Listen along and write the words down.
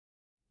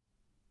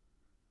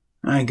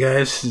Hi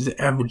guys, this is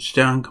Average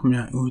Down coming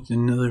out with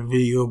another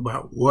video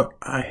about what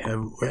I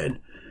have read.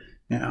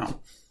 Now,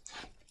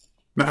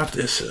 about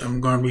this,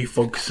 I'm going to be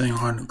focusing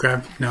on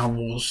graphic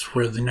novels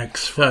for the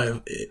next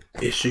 5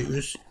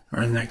 issues,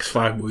 or the next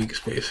 5 weeks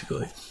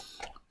basically.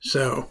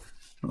 So,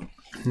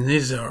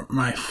 these are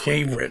my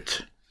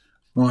favorite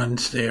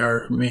ones. They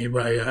are made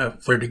by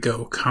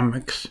Vertigo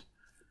Comics.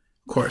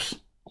 Of course,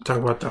 talk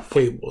about the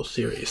Fable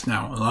series.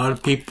 Now, a lot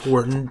of people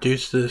were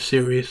introduced to the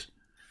series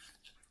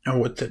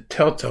with the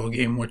Telltale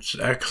game, which is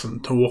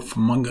excellent, The Wolf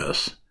Among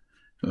Us.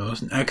 It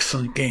was an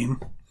excellent game,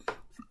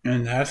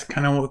 and that's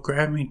kind of what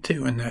grabbed me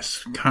too, and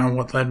that's kind of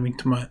what led me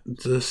to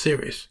the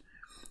series.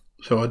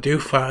 So I'll do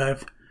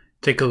 5,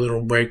 take a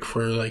little break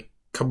for like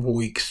a couple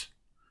weeks,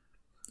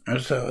 or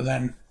so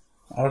then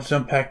I'll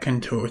jump back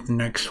into it with the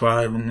next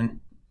 5, and then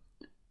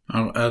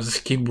I'll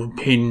just keep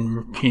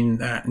repeating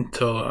that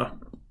until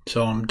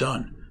I'm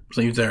done. I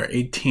believe there are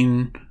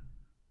 18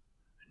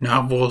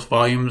 novels,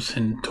 volumes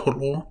in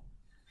total.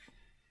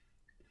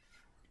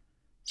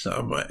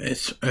 So, but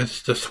it's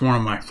just one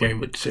of my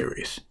favorite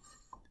series.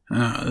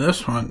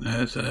 This one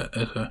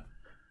I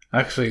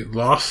actually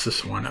lost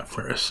this one at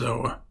first,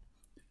 so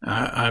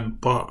I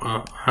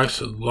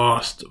actually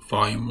lost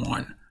volume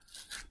 1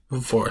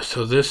 before.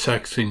 So this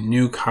actually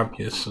new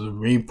copy. This is a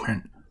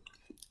reprint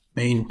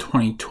made in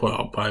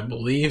 2012. I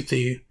believe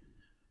the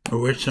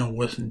original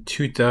was in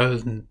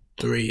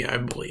 2003, I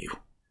believe.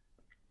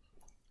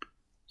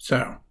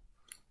 So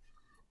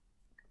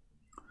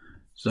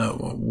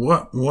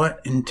what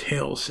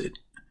entails it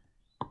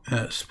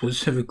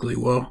specifically?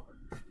 Well,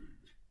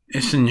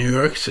 it's in New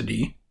York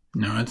City.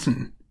 No, it's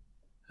in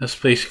this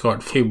place called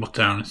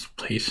Fabletown. It's a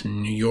place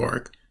in New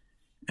York,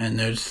 and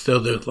there's a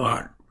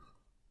lot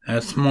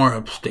that's more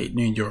upstate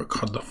New York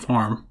called the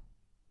Farm.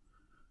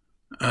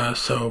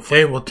 So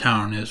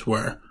Fabletown is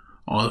where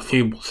all the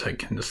fables that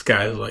can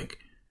disguise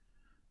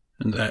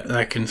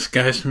that can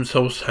disguise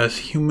themselves as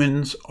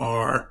humans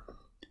are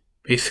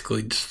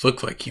basically just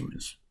look like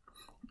humans.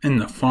 And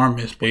the farm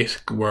is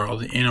basically where all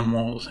the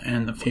animals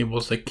and the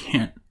fables that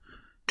can't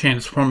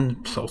transform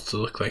themselves to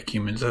look like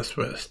humans, that's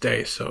where they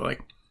stay. So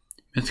like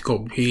mythical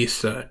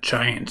beasts,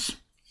 giants,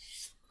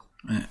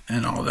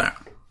 and all that.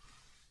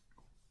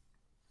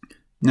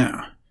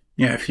 Now,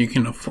 yeah, if you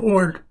can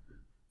afford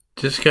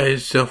to disguise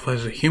yourself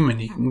as a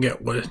human, you can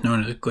get what is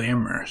known as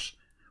glamours,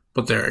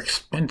 but they're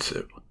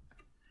expensive.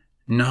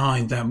 Not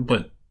only that,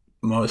 but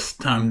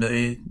most of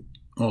the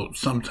time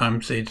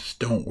sometimes they just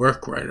don't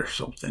work right or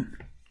something.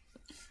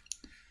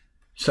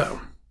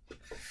 So,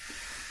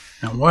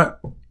 now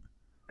what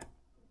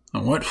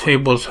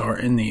fables are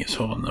in these?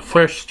 Well, in the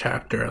first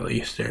chapter at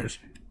least, there's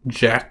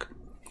Jack.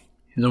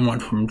 He's the one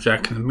from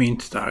Jack and the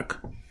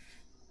Beanstalk.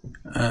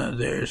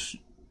 There's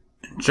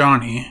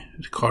Johnny.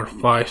 It's called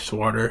Fly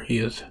Swatter. He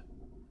is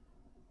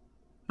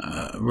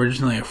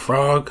originally a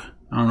frog.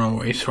 I don't know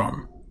where he's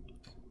from.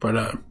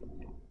 But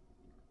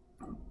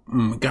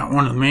we got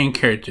one of the main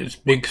characters,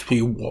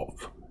 Bixby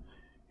Wolf,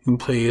 who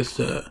plays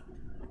the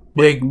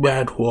big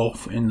bad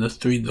wolf in the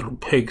 3 Little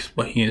Pigs,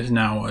 but he is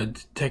now a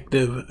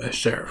detective, a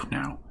sheriff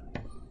now.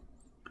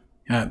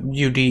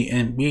 Beauty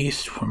and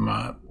Beast from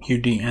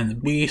Beauty and the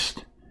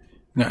Beast.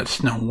 We got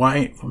Snow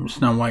White from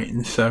Snow White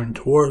and the 7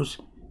 Dwarfs.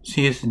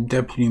 She is the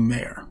deputy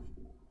mayor.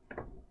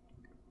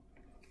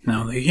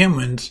 Now the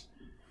humans,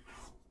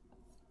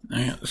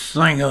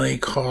 slightly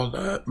called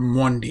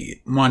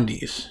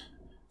Mondays.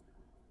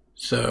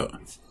 So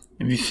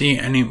if you see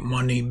any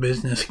money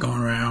business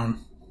going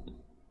around,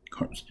 of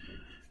course,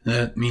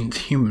 that means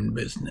human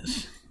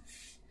business.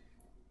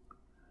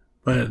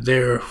 But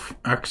they're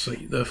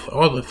actually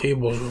all the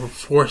fables were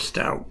forced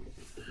out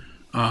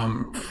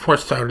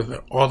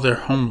of all their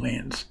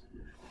homelands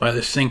by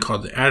this thing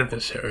called the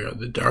adversary, or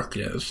the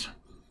darkness.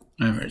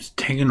 And it's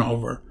taken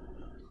over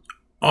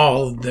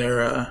all of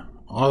their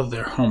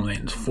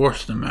homelands,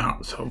 forced them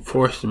out, so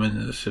forced them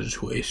into the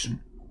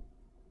situation.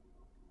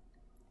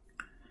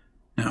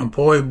 Now,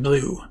 Boy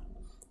Blue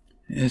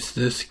is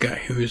this guy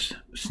who's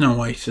Snow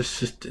White's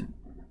assistant.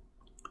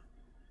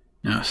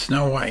 Now,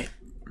 Snow White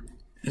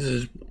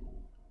is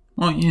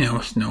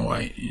Snow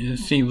White.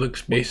 She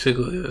looks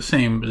basically the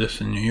same, but just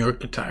in New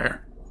York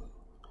attire.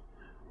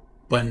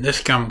 But in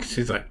this comic,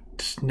 she's like,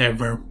 just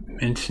never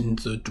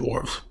mentions the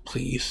dwarves,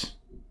 please.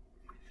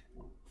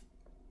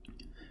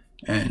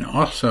 And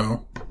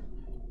also,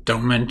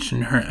 don't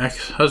mention her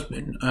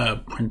ex-husband,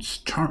 Prince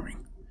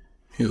Charming,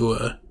 who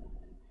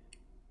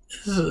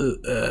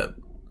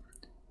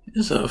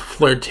is a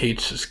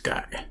flirtatious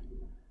guy.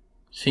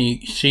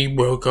 She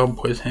broke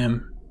up with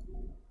him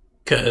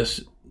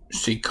because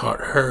she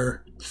caught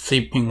her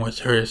sleeping with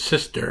her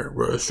sister,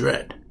 Rose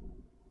Red.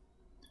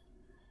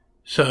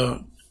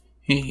 So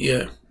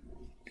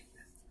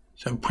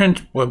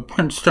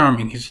Prince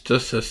Charming, he's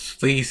just a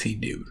sleazy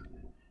dude,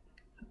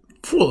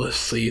 full of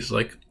sleaze,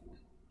 like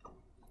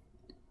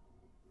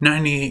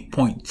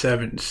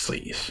 98.7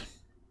 sleaze.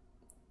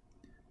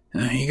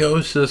 Now he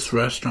goes to this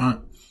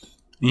restaurant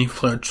and he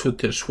flirts with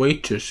this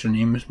waitress. Her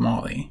name is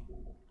Molly.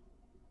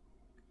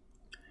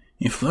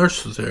 He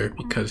flirts with her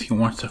because he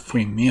wants a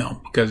free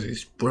meal because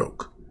he's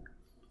broke.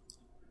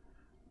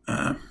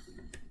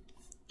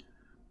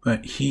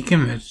 But he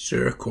convinced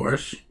her, of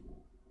course.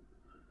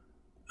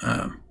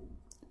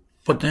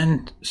 But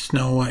then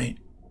Snow White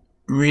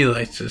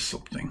realizes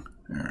something,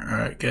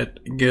 or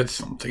gets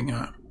something.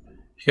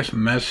 She gets a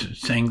message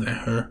saying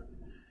that her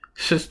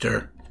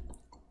sister,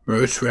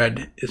 Rose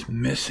Red, is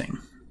missing.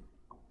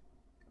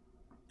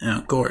 And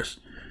of course,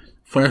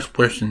 first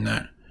person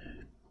that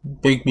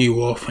Bigby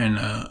Wolf and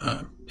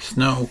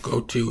Snow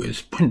go to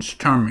is Prince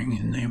Charming,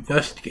 and they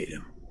investigate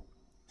him.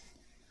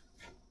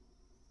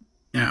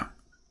 Now,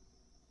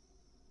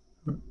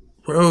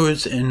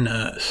 Rose and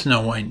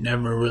Snow White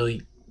never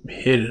really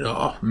hit it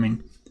off. I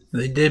mean,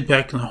 they did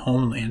back in the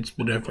homelands,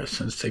 but ever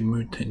since they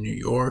moved to New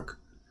York,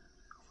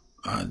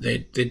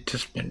 they'd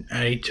just been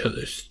at each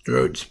other's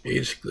throats,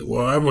 basically.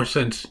 Well, ever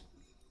since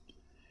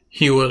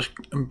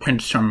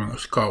Prince Charming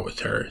was caught with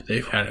her,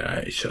 they've had it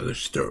at each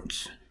other's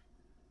throats.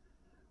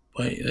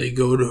 But they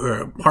go to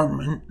her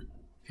apartment,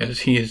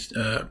 because he is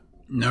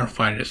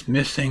notified as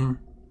missing,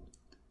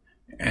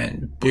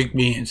 and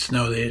Bigby and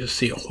Snow, they just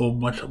see a whole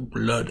bunch of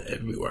blood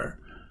everywhere.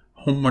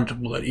 A whole bunch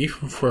of blood,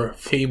 even for a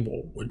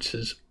Fable, which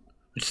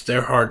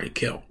they're hard to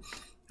kill.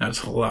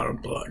 That's a lot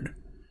of blood.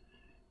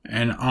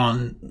 And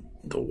on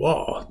the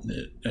wall,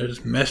 there's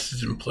a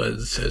message in blood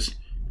that says,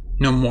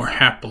 "No more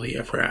happily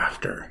ever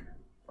after."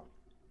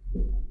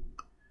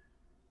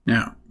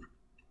 Now,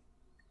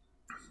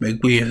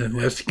 Bigby is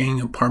investigating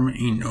the apartment.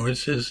 He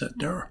notices that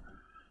there are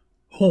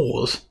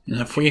holes in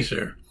the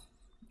freezer,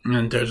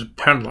 and there's a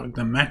padlock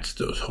that matches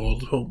those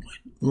holes. Well,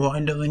 why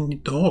do they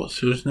need the holes?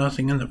 There's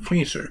nothing in the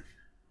freezer.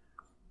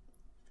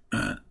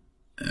 And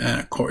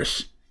of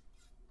course,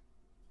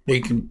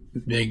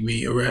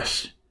 Bigby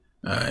arrests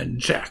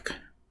Jack,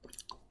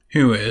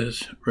 who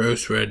is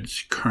Rose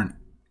Red's current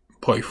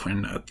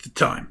boyfriend at the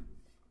time.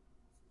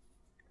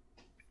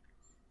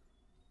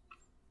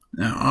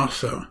 Now,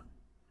 also,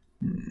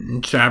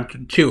 Chapter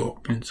 2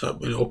 opens up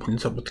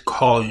with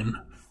Colin,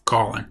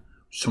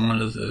 which is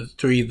one of the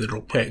three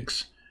little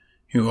pigs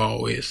who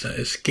always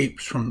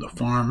escapes from the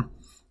farm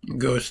and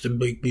goes to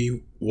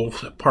Bigby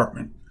Wolf's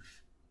apartment.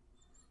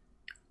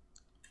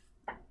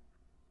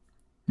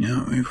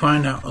 Now, we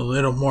find out a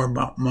little more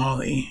about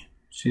Molly.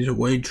 She's a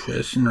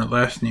waitress and her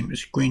last name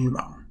is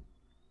Greenbaum.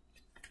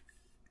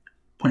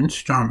 Prince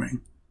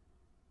Charming,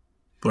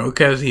 broke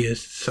as he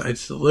is,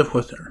 decides to live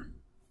with her.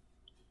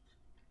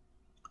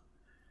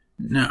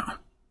 Now,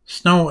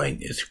 Snow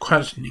White is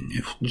questioning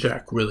if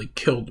Jack really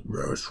killed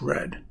Rose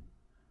Red.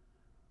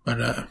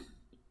 But,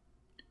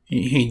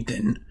 he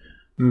didn't.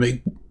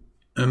 Bigby,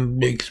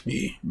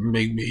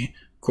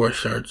 of course,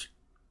 starts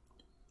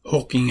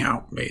hulking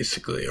out,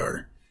 basically,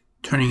 or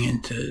turning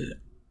into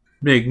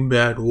big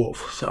bad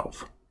wolf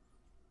self.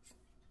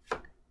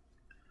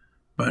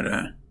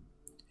 But,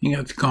 he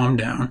got to calm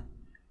down,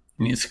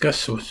 and he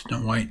discusses with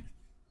Snow White.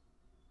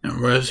 Now,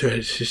 Rose Red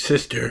is his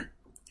sister.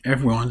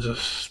 Everyone's a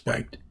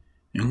suspect,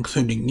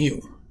 including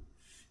you.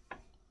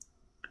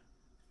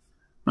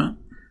 Well,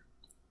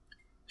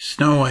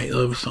 Snow White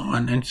lives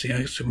on, and she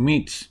actually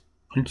meets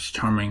Prince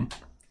Charming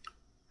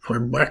for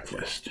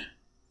breakfast.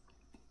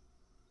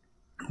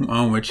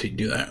 On which they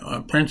do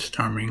that, Prince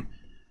Charming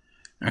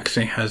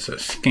actually has a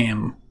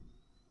scam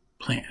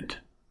planned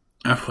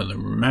for the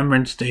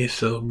Remembrance Day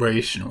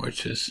celebration,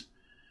 which is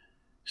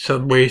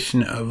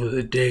celebration of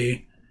the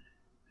day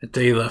that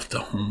they left the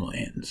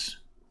homelands.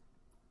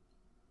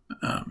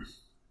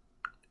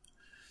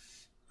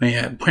 But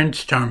yeah,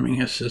 Prince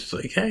Charming is just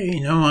like,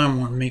 hey, I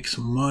want to make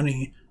some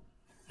money.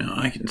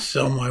 I can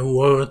sell my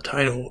royal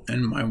title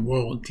and my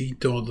royal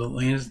deed to all the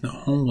lands in the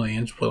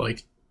homelands for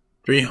like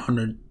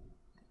 $300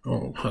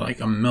 or for like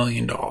 $1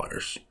 million.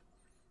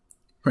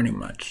 Pretty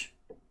much.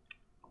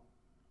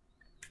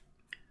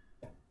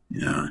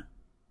 Yeah.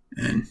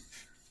 And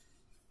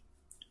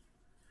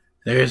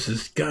there's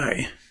this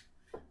guy.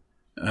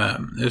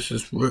 There's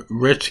this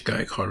rich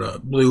guy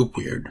called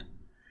Bluebeard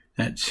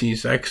that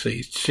she's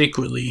actually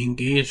secretly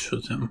engaged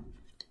with him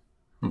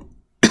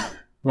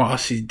while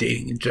she's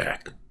dating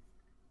Jack.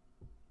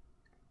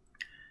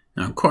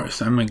 Now, of course,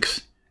 that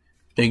makes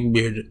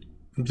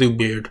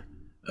Bluebeard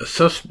a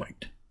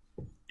suspect.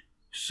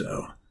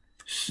 So,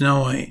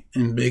 Snow White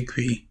and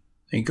Bigby,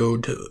 they go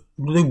to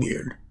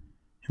Bluebeard.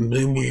 And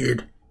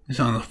Bluebeard is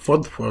on the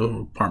 4th floor of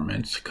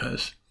apartments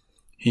because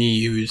he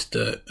used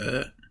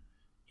a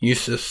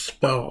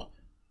spell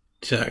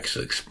to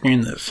actually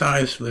expand the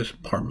size of his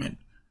apartment.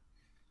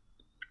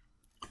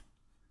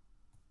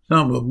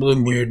 So, but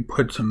Bluebeard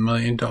puts $1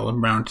 million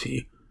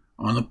bounty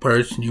on the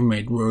person who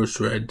made Rose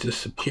Red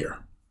disappear.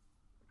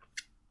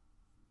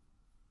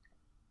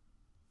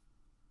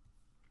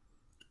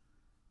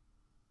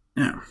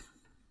 Now,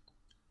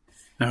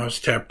 that was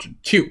Chapter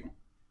 2.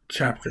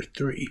 Chapter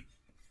 3.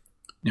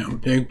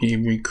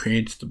 Bigby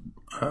recreates the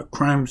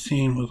crime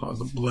scene with all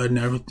the blood and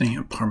everything,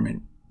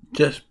 apartment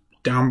just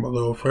down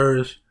below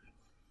hers.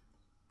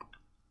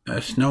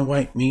 Snow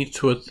White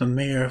meets with the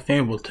mayor of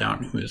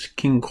Fabletown, who is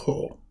King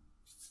Cole.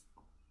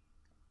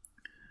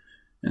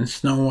 And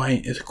Snow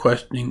White is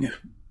questioning if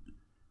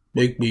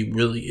Bigby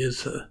really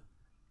is a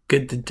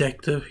good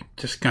detective.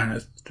 Just kind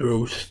of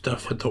throw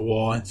stuff at the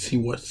wall and see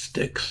what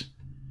sticks.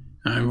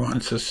 And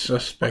everyone's a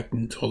suspect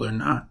until they're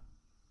not.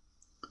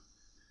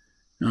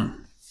 No.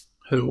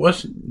 It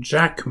wasn't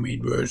Jack who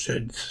made Rose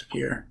Red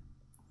disappear.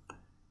 It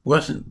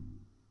wasn't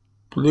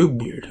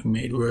Bluebeard who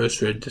made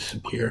Rose Red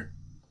disappear.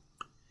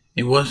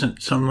 It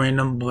wasn't some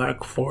random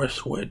Black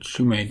Forest witch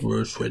who made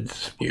Rose Red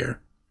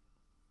disappear.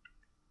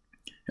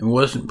 It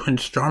wasn't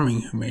Prince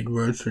Charming who made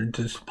Rose Red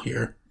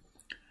disappear.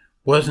 It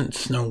wasn't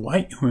Snow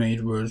White who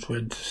made Rose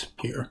Red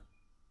disappear.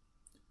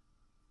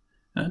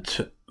 That's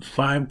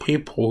 5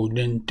 people who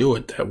didn't do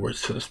it that were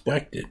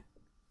suspected.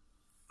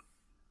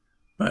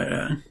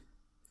 But,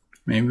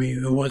 maybe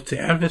it was the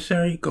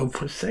adversary. Go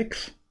for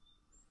 6.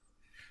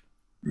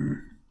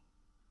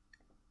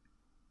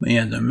 But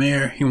yeah, the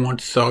mayor, he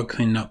wants us all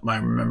cleaned up by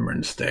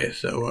Remembrance Day,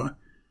 so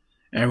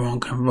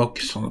everyone can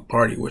focus on the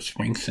party, which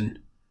brings in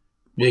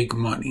big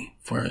money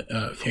for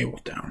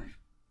Fabletown.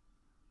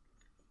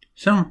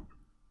 So,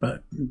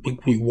 but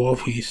Bigby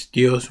Wolf, he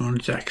steals one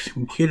of Jack's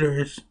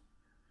computers,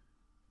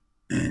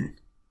 and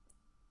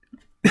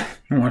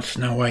he wants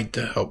Snow White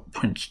to help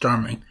Prince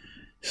Charming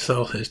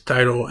sell his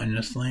title and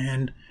his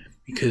land,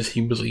 because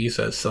he believes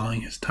that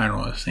selling his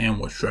title and his land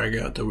will drag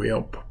out the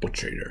real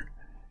perpetrator.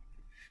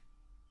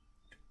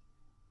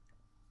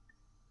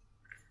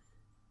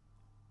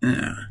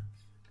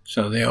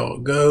 So they all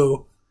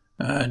go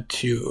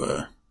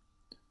to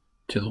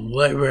the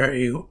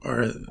library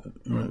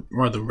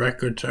where the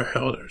records are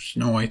held, or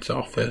Snow White's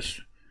office,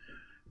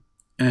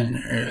 and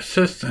her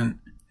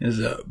assistant is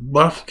a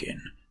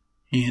Buffkin.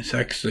 He is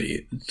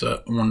actually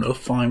one of the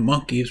flying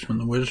monkeys from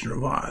the Wizard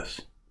of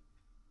Oz.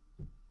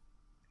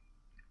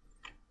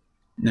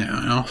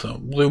 Now, and also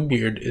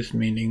Bluebeard is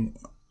in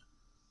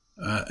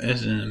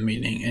a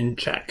meeting, and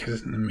Jack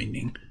is in the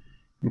meeting.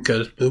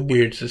 Because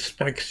Bluebeard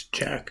suspects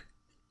Jack,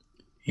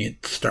 he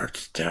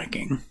starts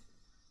attacking.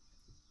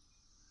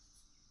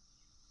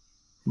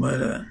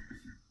 But,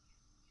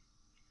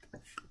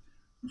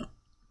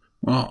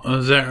 well,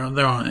 they're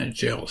on a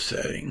jail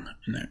setting.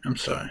 I'm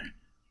sorry.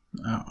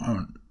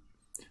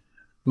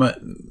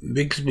 But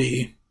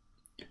Bixby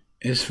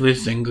is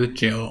visiting the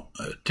jail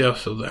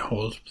cell that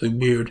holds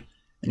Bluebeard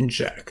and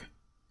Jack.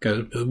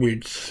 Because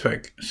Bluebeard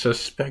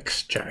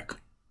suspects Jack,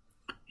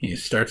 he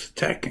starts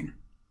attacking.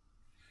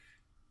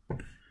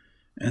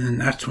 And then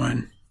that's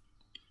when,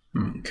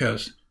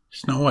 because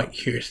Snow White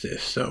hears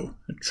this, so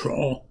the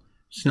troll,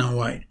 Snow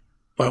White,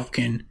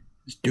 Buffkin,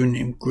 this dude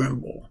named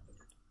Grimble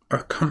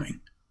are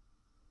coming.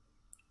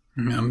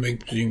 And now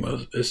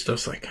Bigby is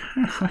just like,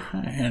 ha ha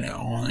ha, and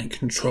all in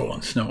control,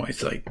 and Snow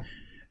White's like,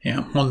 yeah,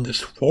 I'm on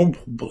this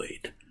horrible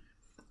blade,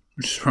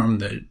 which is from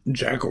the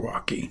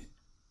Jaggerwocky.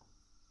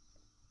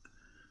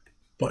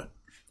 But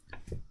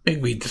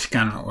Bigby just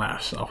kind of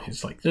laughs off.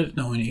 He's like, there's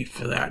no need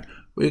for that.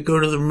 We go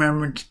to the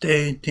Remembrance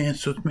Day and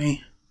dance with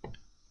me.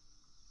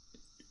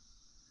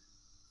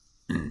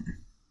 And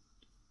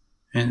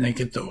they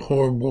get the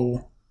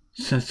horrible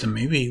sense that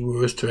maybe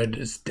Rose Red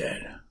is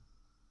dead.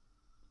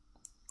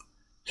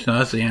 So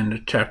that's the end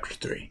of Chapter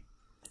 3.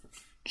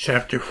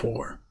 Chapter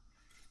 4.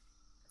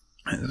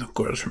 And of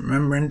course,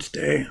 Remembrance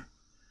Day.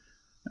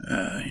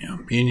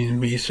 Beauty and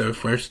the Beast are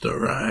first to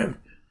arrive.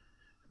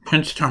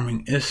 Prince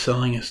Charming is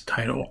selling his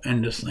title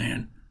and his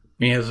land.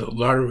 He has a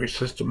lottery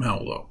system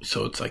held up,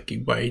 so it's like you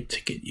buy a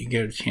ticket, you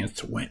get a chance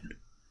to win.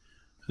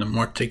 The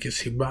more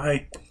tickets you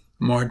buy, the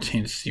more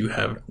chance you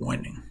have at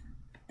winning.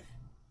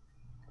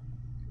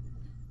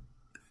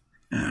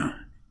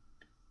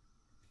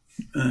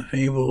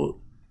 Fable.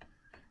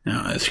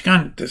 Now, it's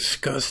kind of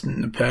discussed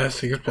in the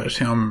past,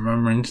 especially on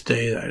Remembrance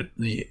Day, that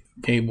the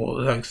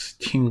Fable has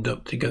teamed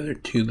up together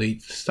too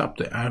late to stop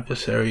the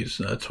adversaries,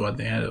 so that's why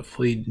they had to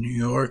flee to New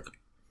York.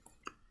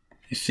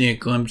 You see a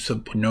glimpse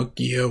of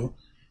Pinocchio.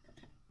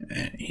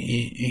 And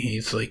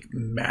he's like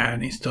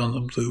mad, he's telling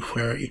the Blue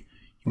Fairy,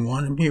 he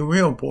wanted to be a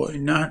real boy, he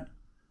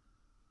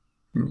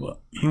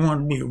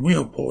wanted to be a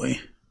real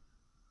boy,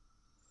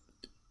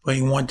 but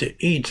he wanted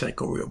to age like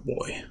a real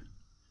boy.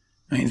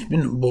 And he's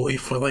been a boy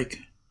for like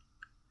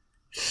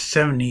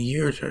 70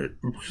 years or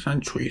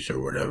centuries or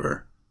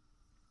whatever.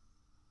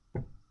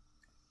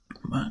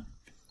 But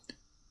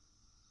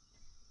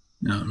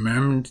now the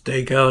Remembrance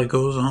Day Gala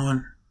goes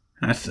on.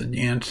 That's the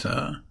dance.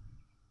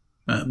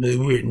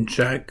 Bluebeard and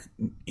Jack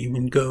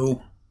even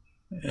go,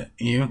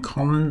 even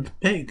call him the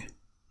pig.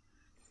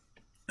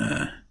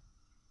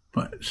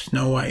 But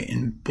Snow White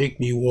and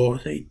Bigby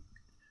Wolf, they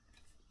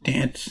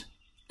dance,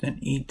 then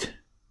eat.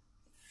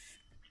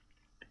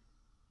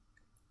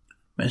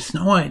 But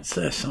Snow White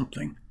says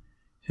something.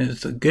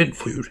 Says the good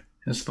food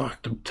is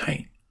locked up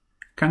tight.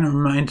 Kind of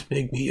reminds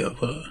Bigby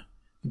of the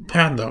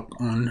padlock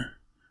on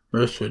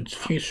Rose Red's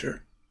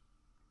freezer.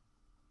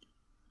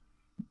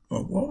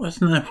 But what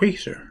was in that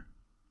freezer?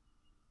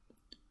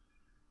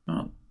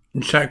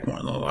 Jack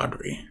won the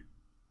lottery.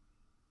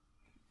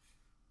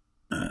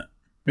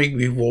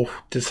 Bigby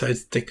Wolf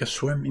decides to take a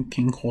swim in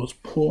King Cole's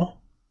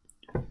pool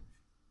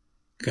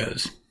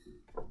because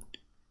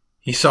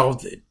he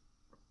solved it.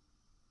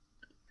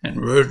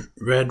 And Rose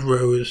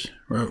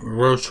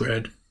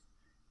Red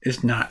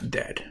is not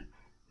dead.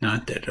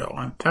 Not dead at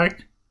all. In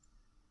fact,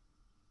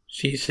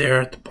 she's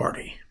there at the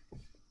party.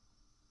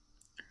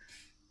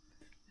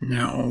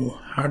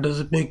 Now, how does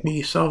the Big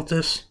B solve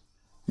this?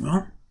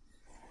 Well,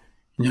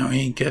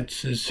 he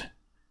gets his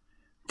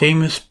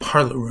famous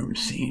parlor room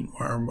scene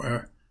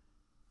where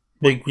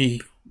Big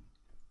B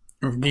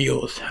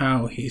reveals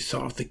how he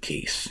solved the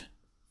case.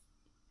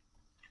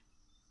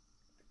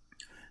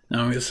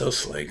 Now, it's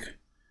just like,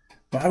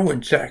 why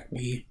would Jack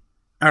be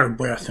out of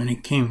breath when he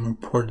came and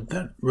reported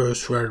that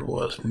Rose Red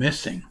was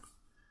missing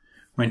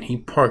when he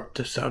parked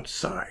just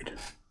outside?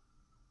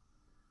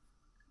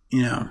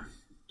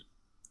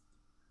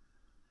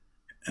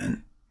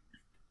 And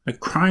the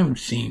crime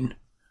scene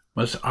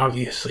was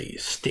obviously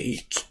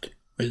staged,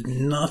 with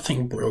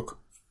nothing broke.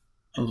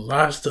 A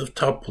lot of stuff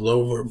toppled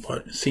over,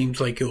 but it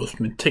seems like it was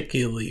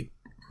meticulously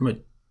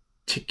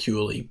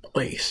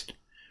placed.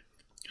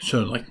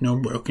 So, like, no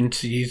broken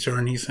seats or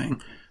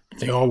anything.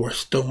 They all were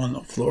still on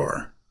the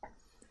floor.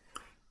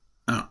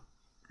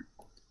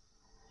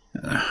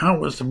 How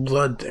was the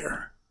blood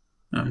there?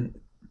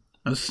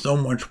 There's so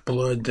much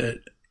blood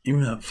that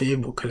even a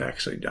Fable could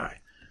actually die.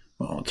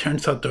 Well, it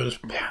turns out there was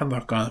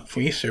padlock on the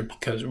freezer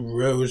because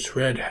Rose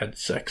Red had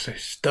sexy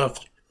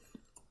stuffed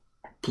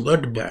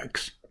blood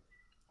bags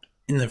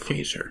in the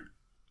freezer.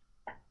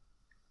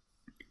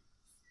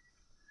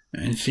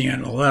 And she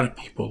had a lot of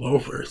people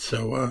over,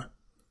 so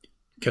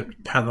kept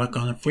the padlock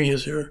on the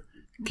freezer,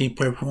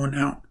 keep everyone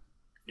out,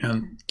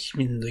 and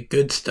keeping the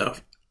good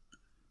stuff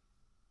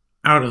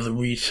out of the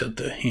reach of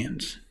the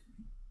hands.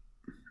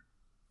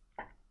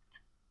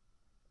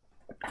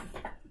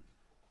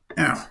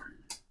 Now,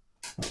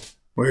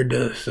 where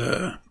does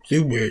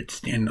Bluebeard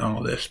stand on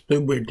all this?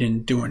 Bluebeard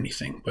didn't do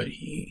anything, but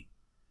he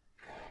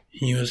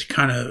was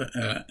kind of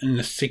in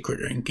a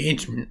secret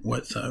engagement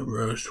with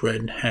Rose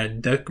Red,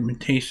 had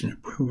documentation to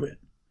prove it.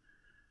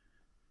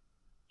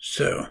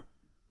 So,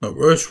 but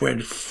Rose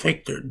Red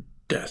faked her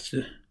death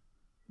to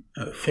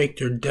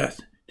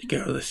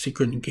get out of the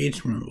secret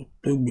engagement with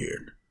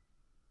Bluebeard.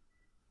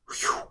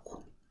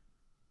 Whew.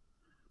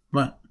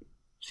 But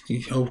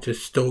she hoped to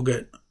still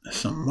get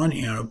some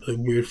money out of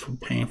Bluebeard for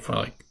paying for,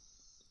 like,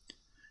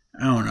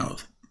 I don't know,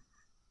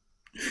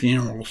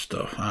 funeral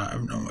stuff. I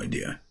have no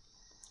idea.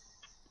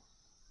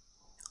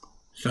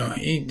 So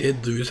he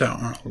did lose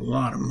out on a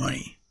lot of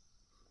money,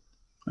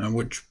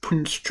 which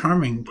Prince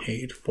Charming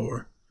paid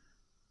for,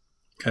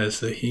 because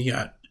he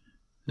got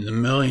the $1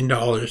 million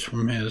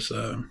from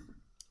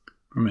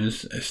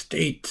his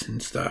estates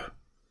and stuff.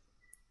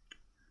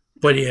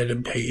 But he had to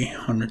pay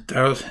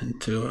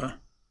 $100,000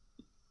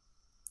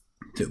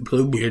 to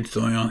Bluebeard,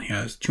 so he only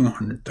has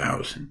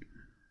 $200,000.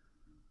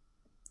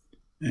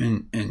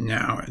 And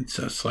now it's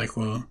just like,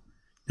 well,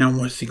 now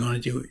what's he gonna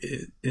do?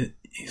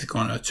 He's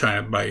gonna try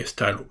to buy his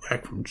title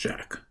back from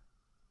Jack.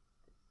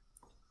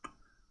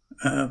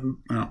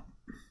 Well,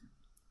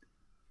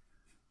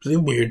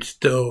 Bluebeard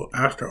still,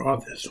 after all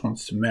this,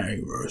 wants to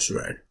marry Rose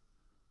Red,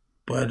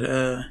 but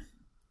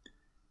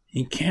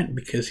he can't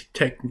because he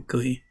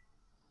technically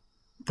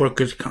broke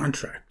his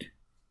contract,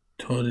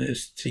 told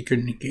his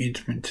secret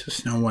engagement to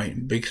Snow White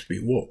and Bigby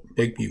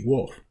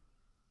Wolf.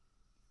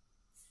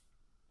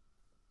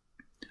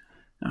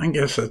 I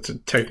guess that's a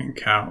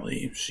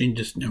technicality. She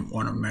just didn't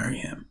want to marry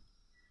him.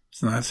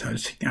 So that's how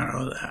she got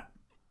out of that.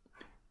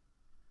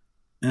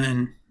 And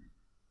then,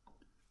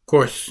 of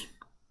course,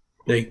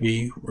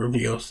 Bigby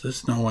reveals to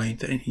Snow White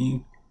that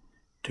he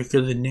took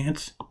her to the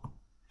dance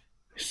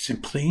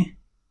simply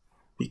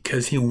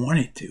because he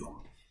wanted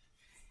to.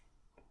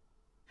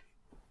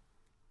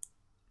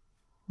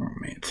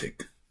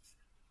 Romantic.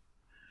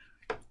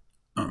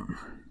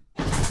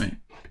 Wait.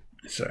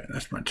 Sorry,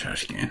 that's my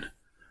trash can.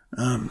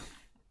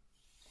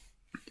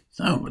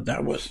 So, but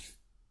that was,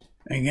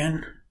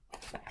 again,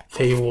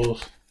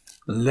 Fables,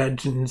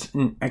 Legends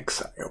in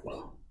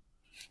Exile.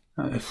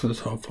 This was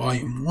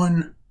Volume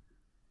 1.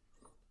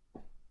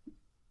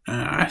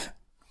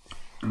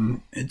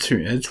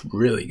 It's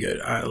really good.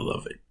 I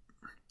love it.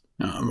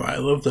 I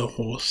love the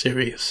whole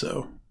series,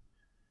 so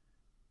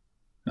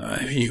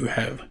if you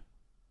have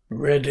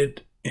read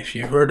it, if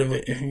you've heard of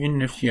it,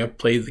 even if you have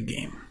played the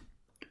game,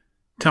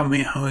 tell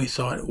me how you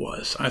thought it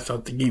was. I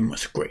thought the game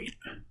was great.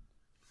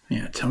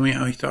 Yeah, tell me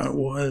how you thought it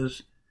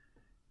was.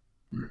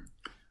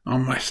 All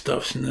my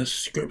stuff's in the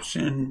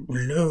description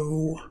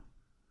below.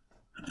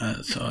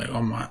 So like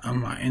on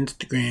my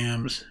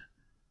Instagrams.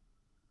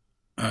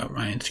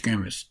 My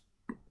Instagram is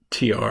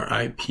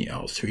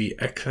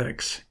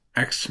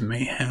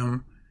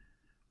TRIPL3XXXMayhem.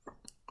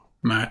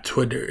 My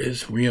Twitter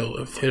is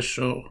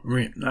realofficial.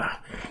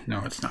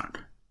 No, it's not.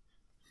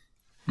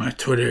 My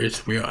Twitter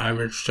is Real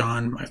Average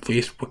John. My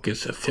Facebook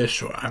is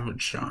Official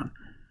Average John.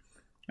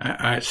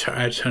 I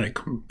try to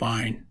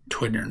combine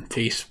Twitter and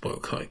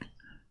Facebook,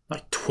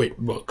 like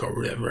Twitbook or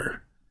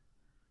whatever.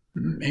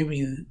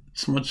 Maybe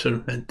someone should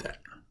invent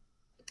that.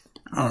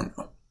 I don't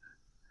know.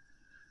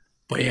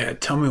 But yeah,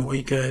 tell me what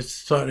you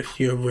guys thought if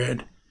you have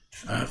read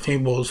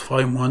Fables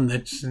Volume 1,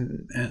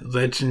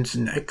 Legends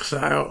in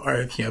Exile, or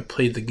if you have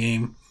played the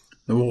game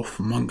The Wolf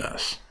Among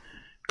Us.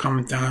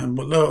 Comment down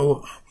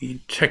below. I'll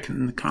be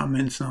checking the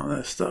comments and all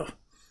that stuff.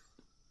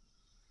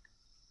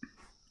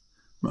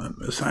 But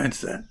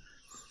besides that,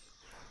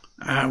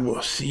 I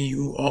will see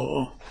you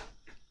all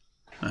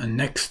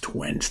next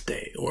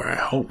Wednesday, where I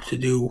hope to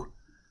do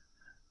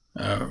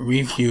a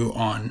review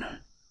on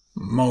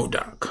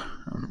MODOK.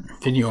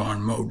 Video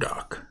on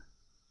MODOK.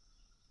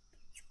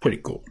 It's pretty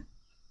cool.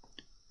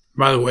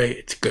 By the way,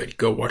 it's good.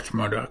 Go watch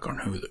MODOK on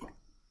Hulu.